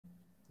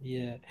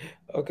Yeah.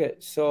 Okay.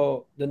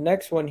 So the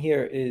next one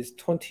here is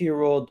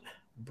 20-year-old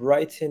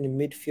Brighton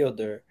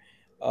midfielder.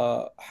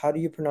 How do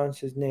you pronounce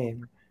his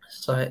name?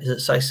 Is it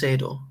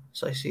Caicedo?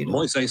 Caicedo.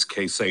 Moises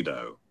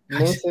Caicedo.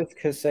 Moises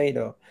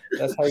Caicedo.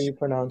 That's how you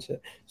pronounce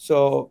it.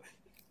 So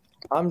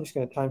I'm just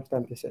going to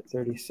timestamp this at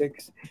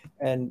 36.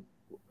 And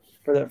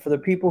for the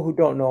people who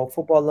don't know,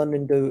 Football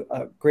London do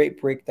a great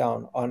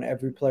breakdown on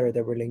every player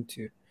that we're linked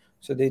to.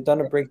 So they've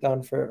done a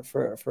breakdown for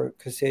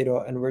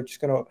Casado, and we're just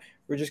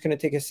gonna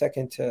take a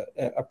second to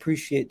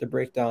appreciate the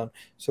breakdown,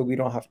 so we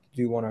don't have to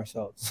do one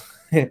ourselves.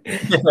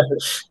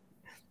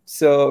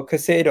 So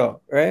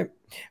Casado, right?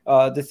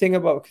 The thing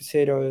about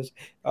Casado is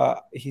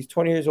he's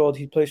 20 years old.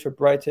 He plays for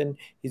Brighton.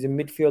 He's a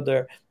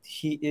midfielder.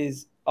 He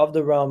is of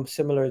the realm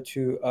similar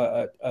to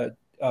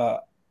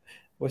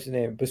what's his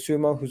name?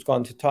 Basuma, who's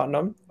gone to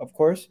Tottenham, of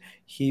course.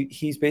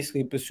 He's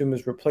basically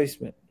Basuma's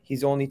replacement.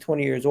 He's only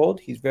 20 years old.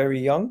 He's very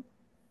young,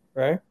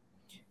 right?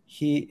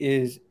 He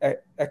is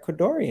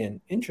Ecuadorian.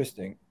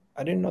 Interesting.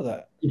 I didn't know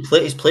that.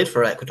 He's played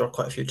for Ecuador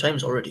quite a few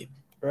times already.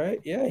 Right?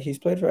 Yeah, he's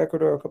played for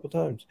Ecuador a couple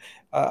times.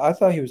 I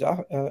thought he was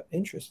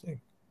interesting.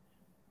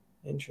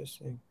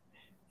 Interesting.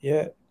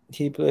 Yeah,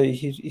 he's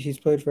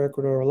played for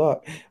Ecuador a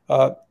lot.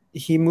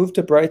 He moved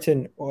to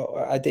Brighton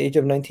at the age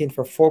of 19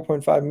 for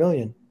 4.5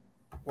 million.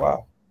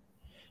 Wow.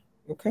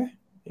 Okay.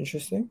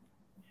 Interesting.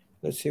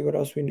 Let's see what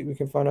else we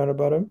can find out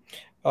about him.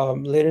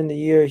 Later in the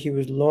year, he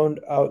was loaned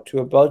out to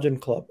a Belgian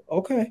club.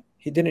 Okay,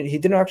 he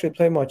didn't actually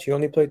play much. He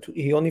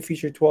only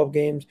featured 12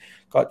 games,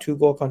 got 2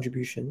 goal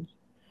contributions.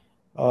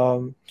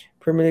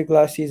 Premier League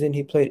last season,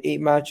 he played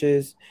 8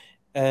 matches,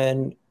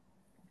 and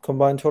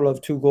combined total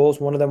of 2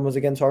 goals. One of them was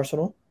against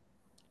Arsenal,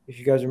 if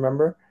you guys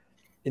remember,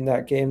 in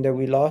that game that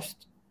we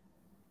lost.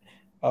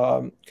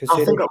 I think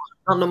Casado. it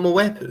was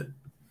Mwepu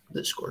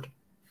that scored.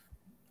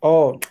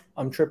 Oh,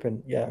 I'm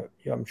tripping. Yeah,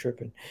 I'm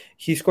tripping.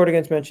 He scored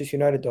against Manchester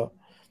United though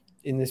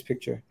in this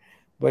picture.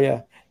 But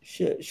yeah,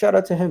 shout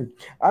out to him.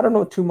 I don't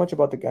know too much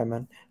about the guy,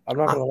 man. I'm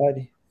not I, gonna lie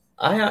to you.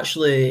 I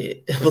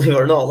actually, believe it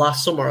or not,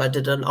 last summer I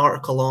did an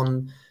article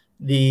on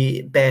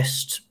the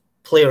best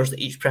players that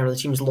each Premier League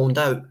team's loaned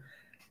out.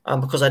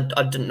 Because I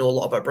didn't know a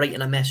lot about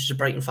Brighton, I messaged a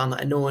Brighton fan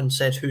that I know and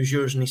said, "Who's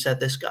yours?" And he said,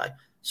 "This guy."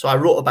 So I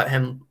wrote about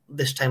him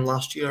this time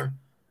last year,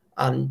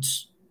 and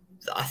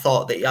I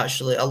thought that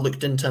I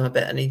looked into him a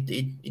bit, and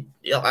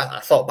I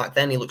thought back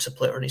then he looks a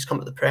player, and he's come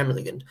to the Premier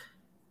League and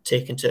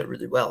taken to it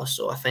really well.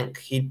 So I think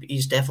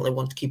he's definitely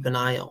one to keep an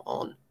eye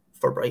on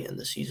for Brighton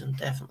this season,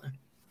 definitely.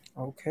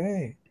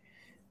 Okay,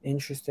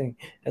 interesting.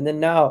 And then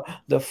now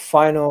the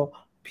final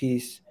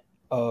piece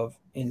of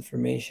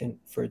information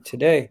for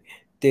today.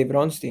 David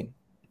Onstein.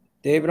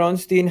 David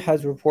Onstein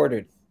has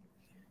reported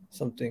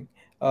something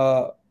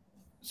uh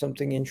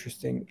something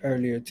interesting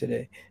earlier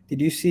today. Did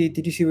you see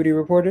what he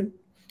reported?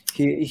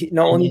 He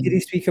not only did he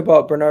Um, speak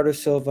about Bernardo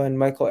Silva and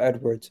Michael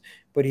Edwards,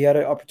 but he had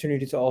an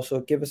opportunity to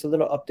also give us a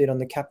little update on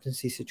the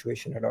captaincy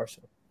situation at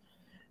Arsenal.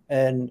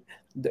 And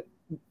the,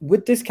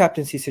 with this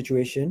captaincy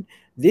situation,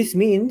 this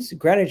means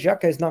Granit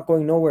Xhaka is not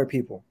going nowhere,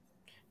 people.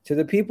 To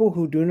the people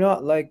who do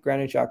not like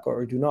Granit Xhaka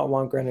or do not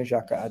want Granit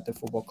Xhaka at the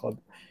football club,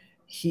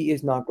 he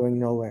is not going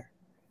nowhere.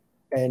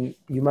 And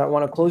you might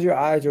want to close your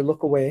eyes or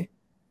look away,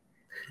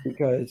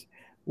 because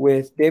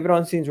with David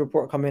Onstein's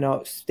report coming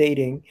out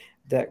stating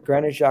that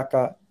Granit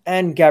Xhaka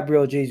and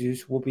Gabriel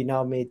Jesus will be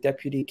now made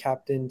deputy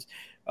captains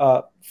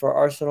for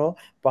Arsenal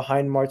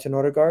behind Martin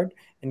Odegaard,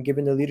 and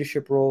given the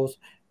leadership roles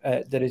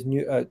that is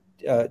new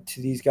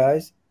to these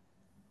guys.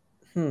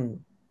 Hmm,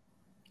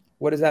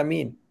 what does that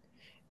mean?